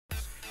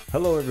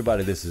Hello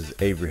everybody, this is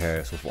Avery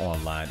Harris with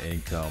Online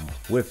Income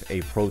with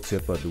a pro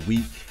tip of the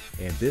week.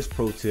 And this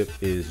pro tip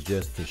is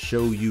just to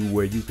show you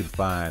where you can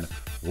find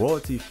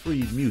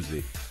royalty-free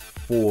music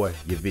for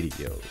your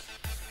videos.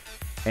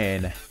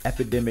 And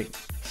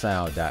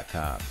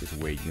epidemicsound.com is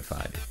where you can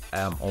find it.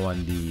 I'm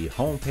on the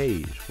home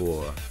page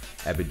for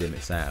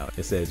Epidemic Sound.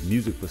 It says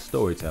music for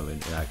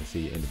storytelling, and I can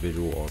see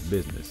individual or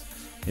business.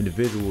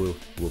 Individual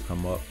will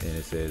come up and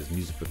it says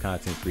music for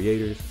content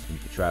creators. You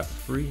can try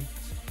for free.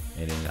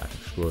 And then I can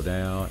scroll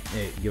down and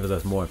it gives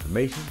us more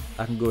information.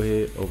 I can go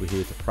ahead over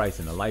here to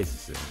pricing and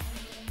licensing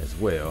as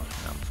well.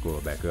 And I'm gonna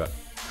scroll back up.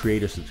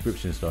 Creator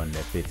subscription starting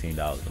at $15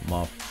 a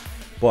month,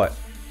 but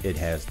it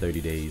has 30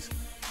 days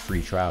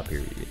free trial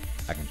period.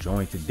 I can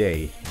join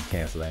today and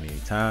cancel at any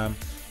time,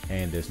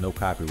 and there's no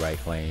copyright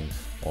claims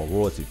or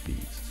royalty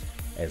fees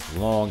as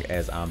long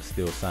as I'm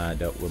still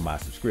signed up with my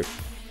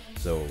subscription.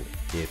 So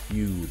if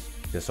you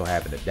just so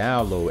happen to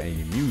download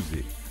any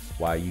music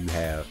while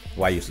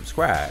you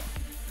subscribe,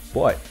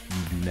 but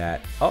you do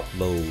not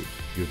upload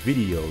your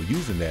video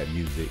using that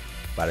music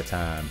by the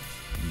time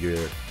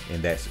you're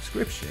in that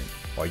subscription,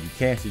 or you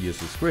cancel your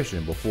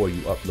subscription before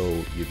you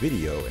upload your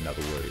video, in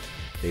other words,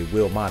 they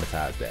will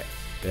monetize that.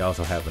 They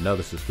also have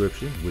another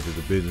subscription, which is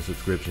a business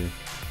subscription,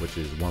 which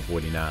is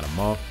 $149 a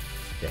month.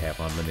 They have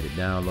unlimited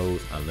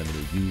downloads,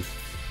 unlimited use,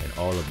 and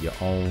all of your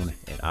own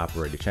and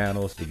operated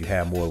channels. If you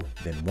have more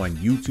than one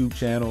YouTube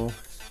channel,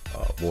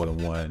 more than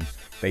one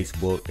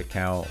Facebook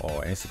account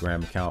or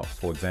Instagram account,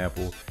 for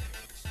example,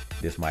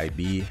 this might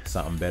be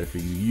something better for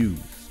you to use.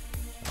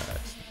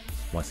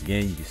 Once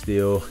again, you can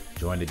still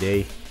join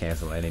today,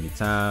 cancel at any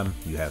time.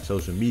 You have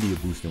social media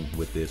boosting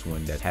with this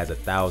one that has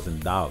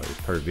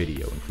 $1,000 per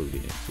video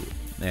included into it.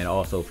 And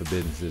also for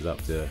businesses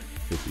up to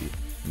 50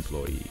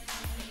 employees.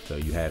 So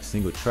you have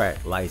single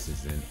track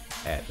licensing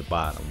at the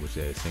bottom, which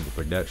says single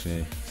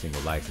production,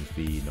 single license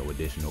fee, no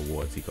additional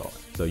royalty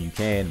costs. So you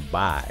can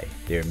buy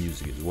their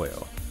music as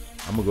well.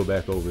 I'm gonna go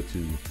back over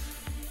to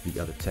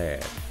the other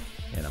tab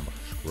and I'm gonna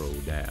scroll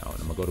down.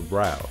 I'm gonna go to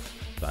browse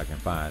so I can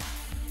find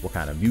what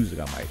kind of music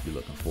I might be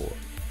looking for.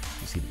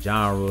 You see the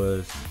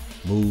genres,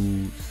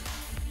 moods,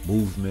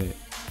 movement,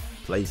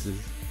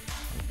 places.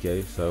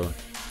 Okay, so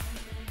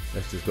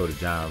let's just go to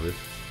genres.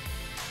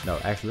 No,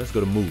 actually let's go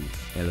to moods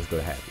and let's go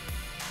to habit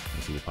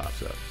and see what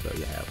pops up. So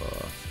you have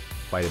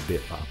quite a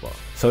bit pop up.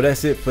 So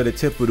that's it for the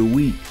tip of the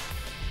week.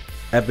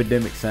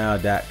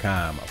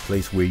 Epidemicsound.com, a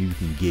place where you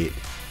can get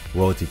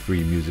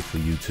royalty-free music for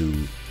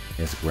YouTube,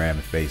 Instagram,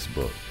 and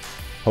Facebook.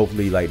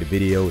 Hopefully you liked the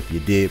video. If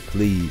you did,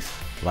 please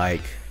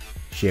like,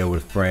 share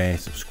with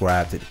friends,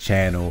 subscribe to the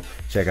channel,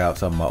 check out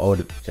some of my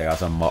older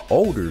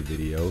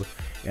videos,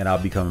 and I'll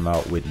be coming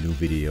out with new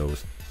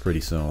videos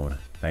pretty soon.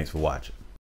 Thanks for watching.